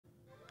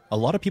A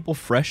lot of people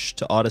fresh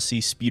to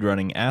Odyssey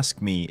speedrunning ask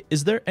me,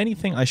 is there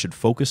anything I should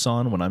focus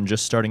on when I'm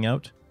just starting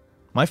out?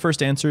 My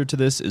first answer to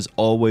this is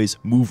always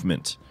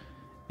movement,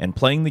 and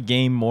playing the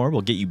game more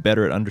will get you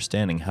better at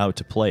understanding how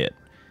to play it.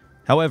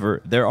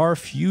 However, there are a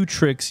few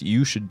tricks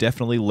you should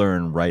definitely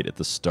learn right at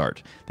the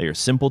start. They are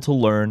simple to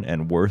learn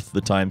and worth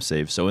the time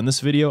saved, so in this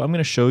video I'm going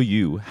to show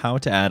you how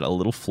to add a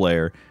little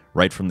flair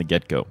right from the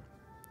get-go.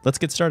 Let's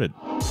get started.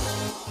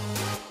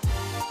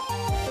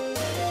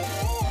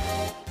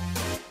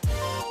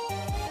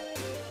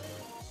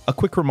 A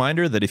quick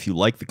reminder that if you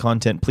like the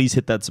content, please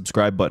hit that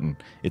subscribe button.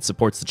 It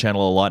supports the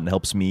channel a lot and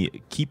helps me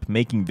keep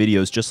making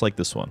videos just like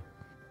this one.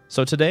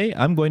 So today,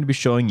 I'm going to be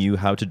showing you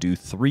how to do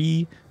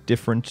 3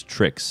 different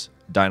tricks: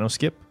 Dino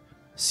Skip,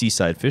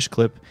 Seaside Fish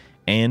Clip,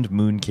 and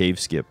Moon Cave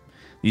Skip.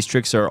 These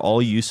tricks are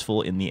all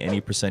useful in the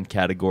any %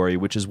 category,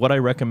 which is what I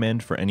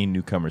recommend for any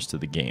newcomers to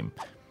the game.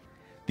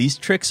 These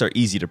tricks are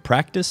easy to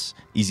practice,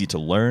 easy to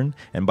learn,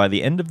 and by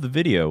the end of the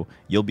video,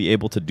 you'll be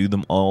able to do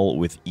them all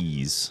with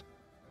ease.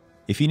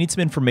 If you need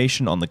some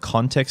information on the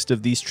context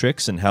of these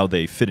tricks and how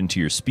they fit into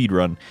your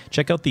speedrun,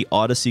 check out the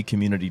Odyssey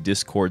Community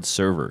Discord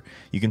server.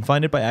 You can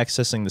find it by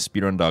accessing the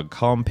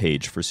speedrun.com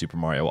page for Super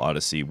Mario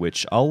Odyssey,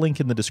 which I'll link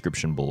in the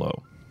description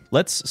below.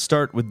 Let's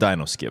start with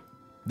Dino Skip.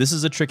 This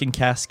is a trick in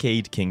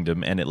Cascade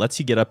Kingdom, and it lets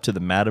you get up to the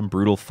Madame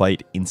Brutal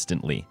fight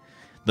instantly.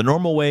 The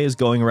normal way is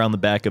going around the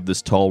back of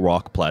this tall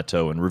rock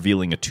plateau and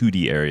revealing a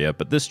 2D area,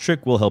 but this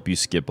trick will help you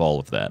skip all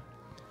of that.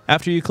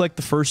 After you collect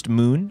the first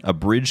moon, a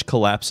bridge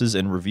collapses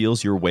and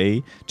reveals your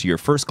way to your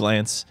first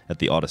glance at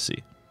the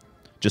Odyssey.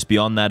 Just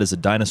beyond that is a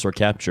dinosaur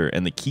capture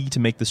and the key to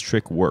make this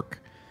trick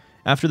work.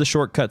 After the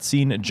short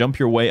cutscene, jump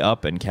your way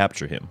up and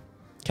capture him.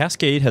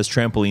 Cascade has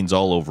trampolines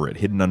all over it,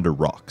 hidden under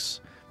rocks.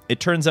 It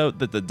turns out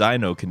that the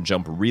dino can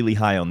jump really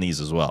high on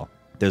these as well.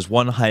 There's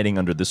one hiding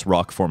under this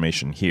rock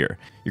formation here.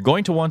 You're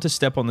going to want to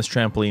step on this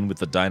trampoline with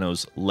the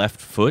dino's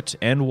left foot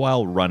and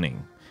while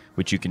running,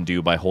 which you can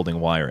do by holding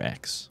Y or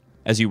X.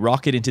 As you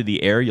rocket into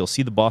the air, you'll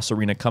see the boss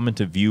arena come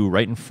into view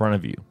right in front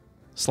of you.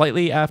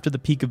 Slightly after the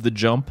peak of the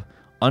jump,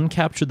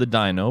 uncapture the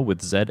dino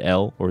with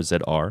ZL or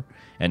ZR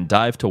and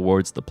dive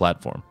towards the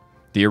platform.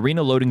 The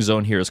arena loading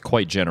zone here is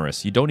quite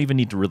generous. You don't even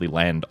need to really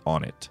land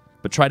on it,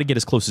 but try to get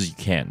as close as you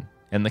can,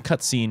 and the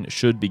cutscene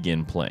should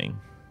begin playing.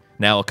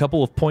 Now, a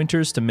couple of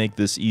pointers to make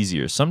this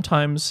easier.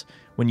 Sometimes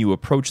when you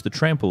approach the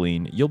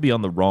trampoline, you'll be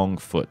on the wrong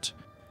foot.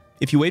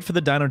 If you wait for the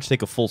dino to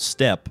take a full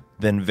step,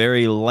 then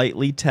very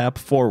lightly tap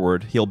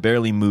forward, he'll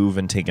barely move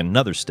and take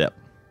another step,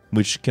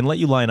 which can let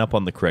you line up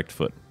on the correct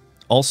foot.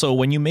 Also,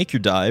 when you make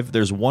your dive,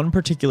 there's one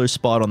particular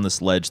spot on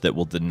this ledge that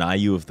will deny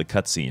you of the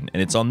cutscene,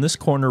 and it's on this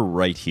corner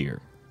right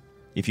here.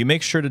 If you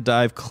make sure to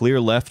dive clear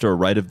left or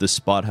right of this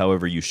spot,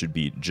 however, you should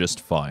be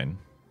just fine.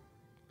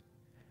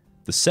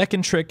 The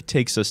second trick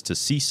takes us to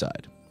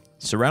Seaside.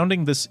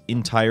 Surrounding this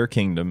entire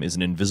kingdom is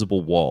an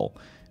invisible wall,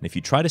 and if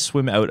you try to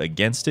swim out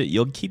against it,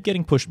 you'll keep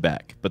getting pushed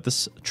back, but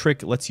this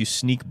trick lets you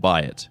sneak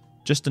by it,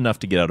 just enough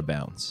to get out of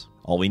bounds.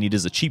 All we need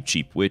is a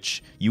Cheep,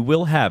 which you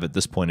will have at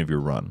this point of your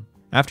run.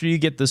 After you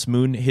get this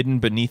moon hidden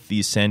beneath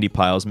these sandy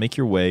piles, make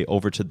your way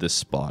over to this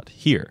spot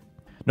here.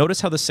 Notice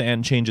how the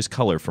sand changes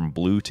color from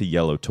blue to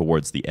yellow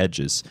towards the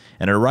edges,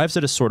 and it arrives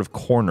at a sort of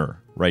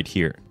corner right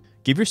here.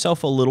 Give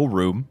yourself a little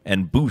room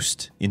and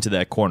boost into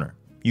that corner.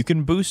 You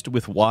can boost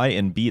with Y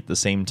and B at the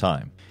same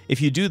time.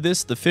 If you do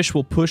this, the fish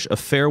will push a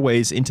fair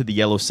ways into the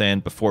yellow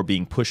sand before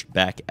being pushed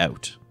back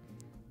out.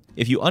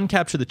 If you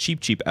uncapture the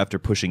Cheep after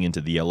pushing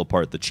into the yellow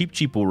part, the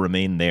Cheep will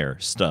remain there,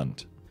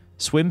 stunned.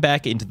 Swim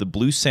back into the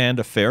blue sand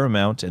a fair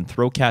amount and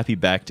throw Cappy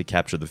back to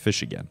capture the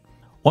fish again.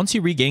 Once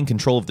you regain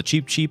control of the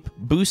Cheep,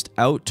 boost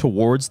out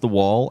towards the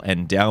wall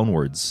and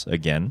downwards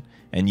again,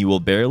 and you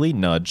will barely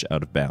nudge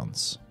out of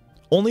bounds.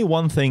 Only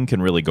one thing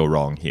can really go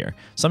wrong here.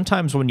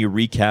 Sometimes when you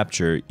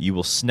recapture, you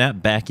will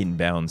snap back in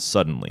bounds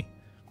suddenly.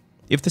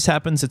 If this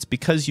happens, it's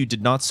because you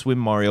did not swim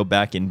Mario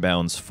back in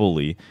bounds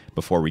fully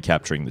before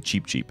recapturing the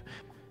Cheep.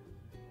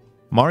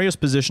 Mario's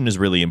position is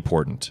really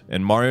important,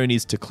 and Mario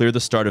needs to clear the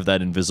start of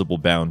that invisible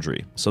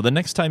boundary. So the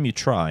next time you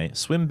try,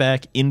 swim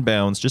back in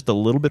bounds just a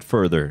little bit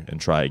further and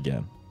try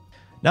again.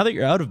 Now that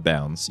you're out of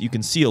bounds, you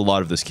can see a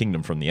lot of this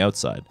kingdom from the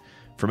outside.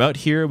 From out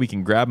here, we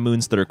can grab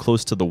moons that are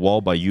close to the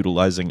wall by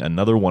utilizing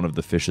another one of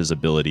the fish's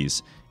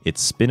abilities,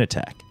 its spin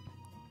attack.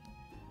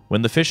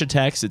 When the fish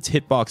attacks, its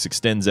hitbox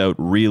extends out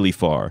really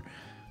far.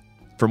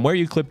 From where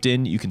you clipped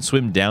in, you can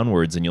swim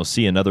downwards and you'll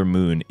see another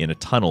moon in a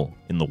tunnel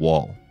in the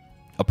wall.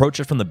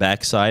 Approach it from the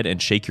backside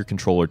and shake your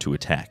controller to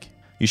attack.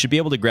 You should be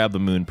able to grab the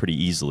moon pretty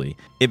easily.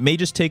 It may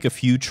just take a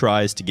few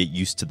tries to get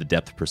used to the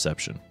depth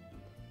perception.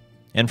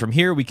 And from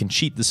here, we can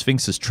cheat the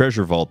Sphinx's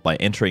treasure vault by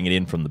entering it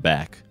in from the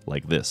back,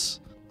 like this.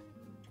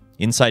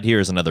 Inside here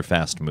is another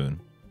fast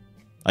moon.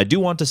 I do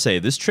want to say,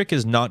 this trick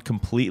is not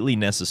completely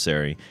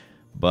necessary,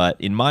 but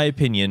in my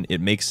opinion, it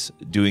makes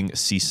doing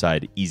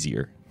Seaside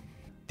easier.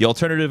 The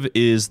alternative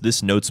is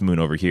this Notes moon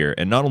over here,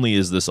 and not only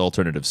is this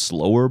alternative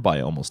slower by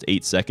almost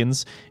 8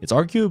 seconds, it's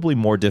arguably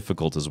more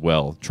difficult as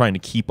well, trying to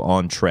keep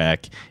on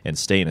track and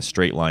stay in a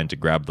straight line to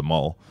grab them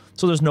all.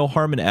 so there's no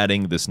harm in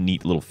adding this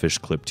neat little fish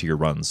clip to your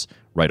runs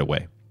right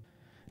away.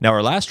 Now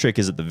our last trick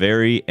is at the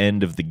very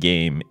end of the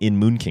game in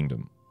Moon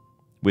Kingdom.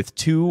 With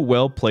 2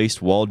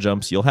 well-placed wall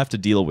jumps, you'll have to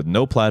deal with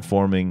no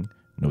platforming,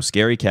 no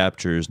scary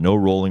captures, no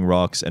rolling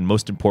rocks, and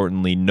most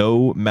importantly,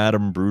 no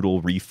Madame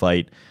Brutal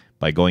refight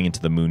by going into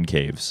the moon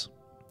caves.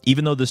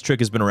 Even though this trick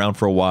has been around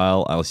for a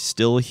while, I'll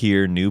still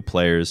hear new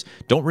players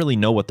don't really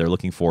know what they're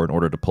looking for in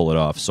order to pull it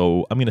off,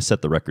 so I'm going to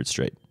set the record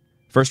straight.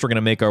 First, we're going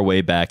to make our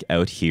way back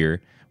out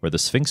here, where the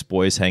Sphinx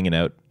Boy is hanging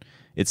out.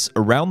 It's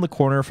around the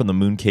corner from the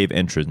moon cave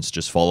entrance.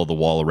 Just follow the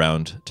wall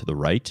around to the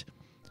right.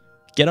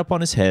 Get up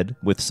on his head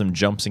with some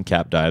jumps and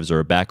cap dives, or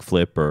a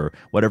backflip, or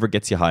whatever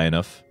gets you high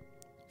enough.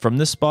 From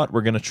this spot,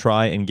 we're going to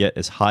try and get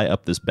as high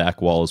up this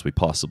back wall as we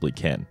possibly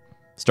can.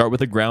 Start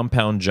with a ground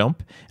pound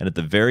jump, and at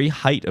the very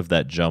height of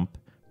that jump,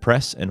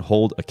 press and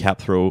hold a cap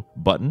throw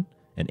button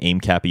and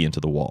aim Cappy into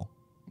the wall.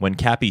 When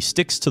Cappy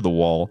sticks to the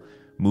wall,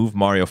 move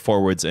Mario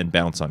forwards and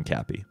bounce on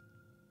Cappy.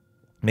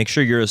 Make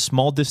sure you're a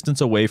small distance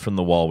away from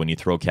the wall when you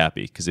throw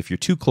Cappy, because if you're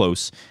too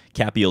close,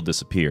 Cappy will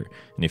disappear,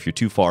 and if you're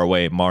too far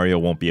away, Mario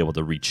won't be able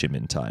to reach him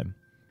in time.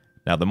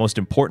 Now, the most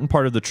important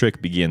part of the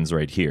trick begins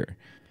right here.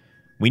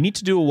 We need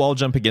to do a wall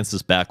jump against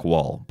this back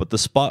wall, but the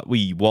spot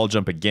we wall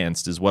jump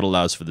against is what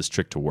allows for this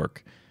trick to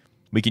work.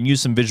 We can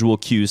use some visual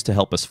cues to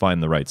help us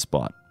find the right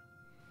spot.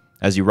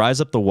 As you rise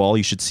up the wall,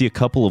 you should see a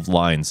couple of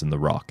lines in the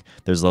rock.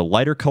 There's a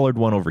lighter colored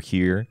one over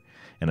here,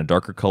 and a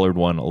darker colored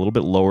one a little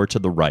bit lower to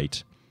the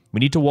right. We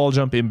need to wall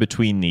jump in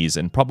between these,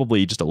 and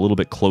probably just a little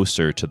bit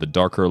closer to the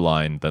darker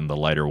line than the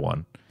lighter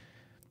one.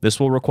 This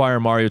will require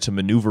Mario to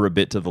maneuver a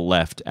bit to the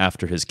left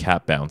after his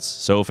cap bounce,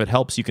 so if it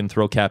helps, you can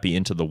throw Cappy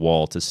into the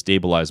wall to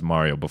stabilize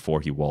Mario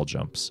before he wall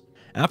jumps.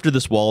 After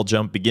this wall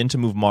jump, begin to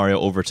move Mario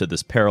over to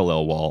this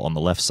parallel wall on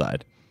the left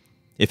side.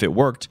 If it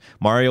worked,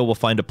 Mario will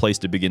find a place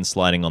to begin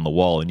sliding on the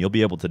wall, and you'll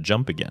be able to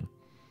jump again.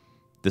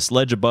 This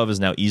ledge above is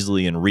now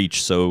easily in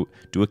reach, so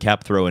do a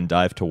cap throw and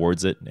dive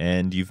towards it,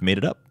 and you've made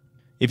it up.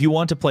 If you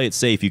want to play it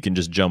safe, you can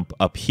just jump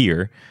up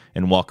here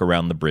and walk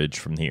around the bridge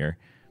from here.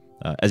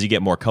 As you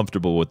get more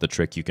comfortable with the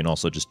trick, you can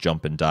also just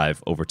jump and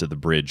dive over to the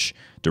bridge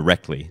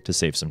directly to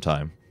save some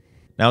time.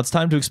 Now it's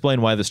time to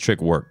explain why this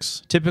trick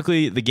works.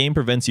 Typically, the game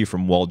prevents you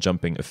from wall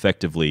jumping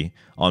effectively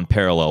on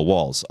parallel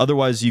walls.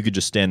 Otherwise, you could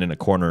just stand in a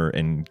corner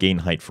and gain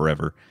height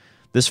forever.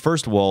 This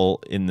first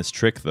wall in this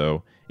trick,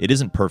 though, it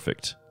isn't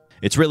perfect.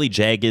 It's really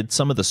jagged,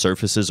 some of the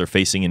surfaces are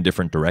facing in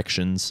different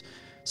directions,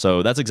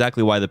 so that's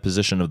exactly why the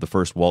position of the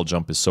first wall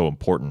jump is so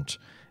important.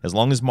 As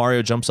long as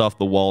Mario jumps off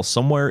the wall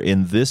somewhere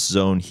in this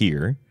zone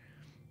here,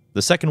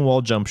 the second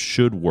wall jump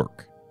should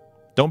work.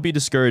 Don't be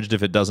discouraged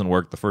if it doesn't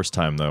work the first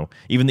time, though.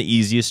 Even the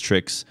easiest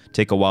tricks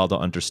take a while to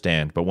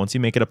understand, but once you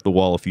make it up the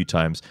wall a few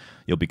times,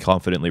 you'll be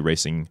confidently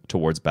racing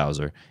towards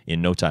Bowser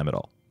in no time at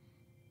all.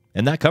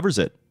 And that covers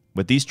it.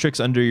 With these tricks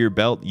under your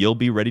belt, you'll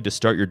be ready to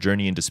start your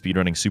journey into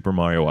speedrunning Super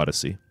Mario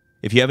Odyssey.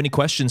 If you have any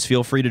questions,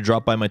 feel free to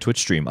drop by my Twitch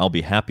stream. I'll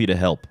be happy to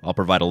help. I'll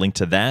provide a link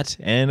to that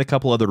and a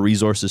couple other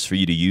resources for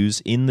you to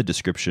use in the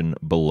description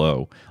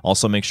below.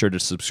 Also, make sure to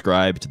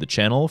subscribe to the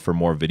channel for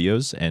more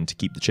videos and to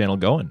keep the channel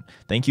going.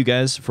 Thank you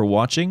guys for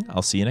watching.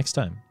 I'll see you next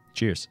time.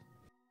 Cheers.